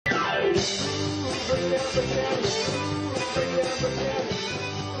Hi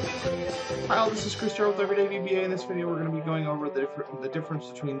all, this is Chris with EverydayVBA. In this video we're going to be going over the difference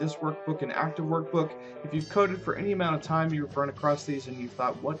between this workbook and ActiveWorkbook. If you've coded for any amount of time, you've run across these and you've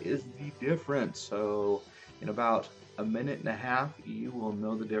thought, what is the difference? So in about a minute and a half you will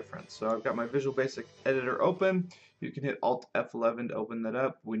know the difference. So I've got my Visual Basic editor open. You can hit Alt F11 to open that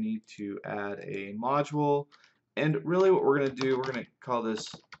up. We need to add a module, and really what we're going to do, we're going to call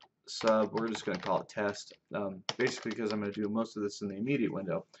this sub, we're just going to call it test, basically because I'm going to do most of this in the immediate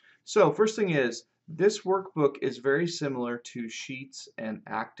window. So first thing is, this workbook is very similar to Sheets and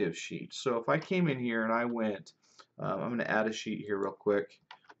Active Sheets. So if I came in here and I went, I'm going to add a sheet here real quick,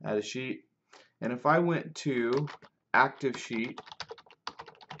 add a sheet, and if I went to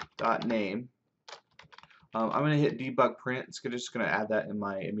ActiveSheet.name, I'm going to hit Debug Print. It's just going to add that in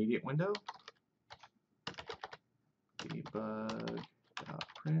my immediate window.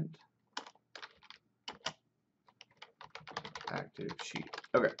 Debug.print Active Sheet.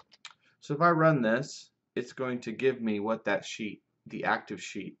 Okay. So if I run this, it's going to give me what that sheet, the active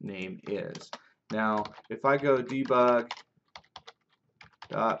sheet name is. Now, if I go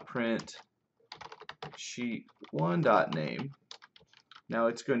debug.print sheet1.name, now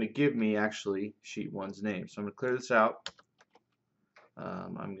it's going to give me actually sheet1's name. So I'm going to clear this out.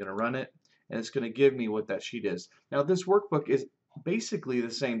 I'm going to run it, and it's going to give me what that sheet is. Now, this workbook is basically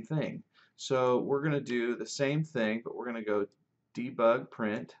the same thing. So we're going to do the same thing, but we're going to go debug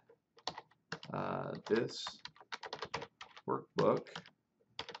print this workbook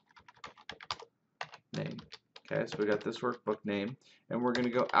name. Okay, so we got this workbook name, and we're going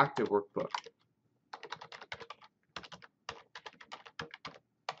to go active workbook.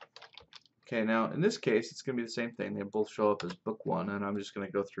 Okay, now in this case it's going to be the same thing. They both show up as book 1, and I'm just going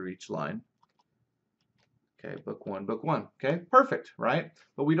to go through each line. Okay, book 1, book 1. Okay, perfect, right?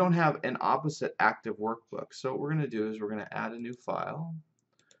 But we don't have an opposite active workbook. So what we're going to do is we're going to add a new file.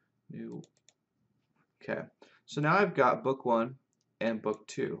 Okay, so now I've got book 1 and book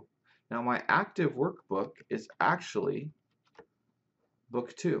 2. Now my active workbook is actually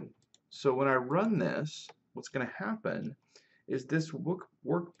book 2. So when I run this, what's going to happen is this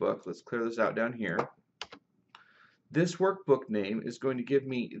workbook, let's clear this out down here, this workbook name is going to give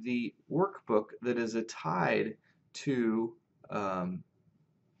me the workbook that is tied to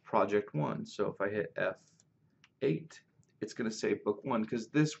project 1. So if I hit F8, it's going to say book 1, because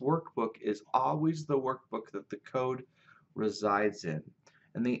this workbook is always the workbook that the code resides in.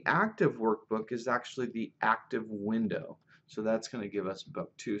 And the active workbook is actually the active window. So that's going to give us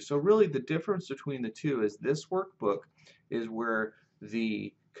book 2. So really the difference between the two is this workbook is where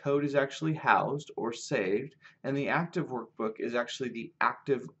the code is actually housed or saved, and the active workbook is actually the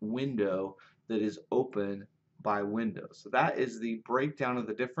active window that is open by Windows. So that is the breakdown of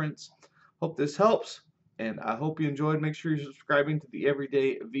the difference. Hope this helps, and I hope you enjoyed. Make sure you're subscribing to the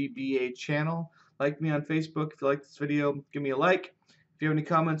Everyday VBA channel. Like me on Facebook. If you like this video, give me a like. If you have any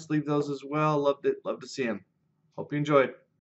comments, leave those as well. Love to see them. Hope you enjoyed.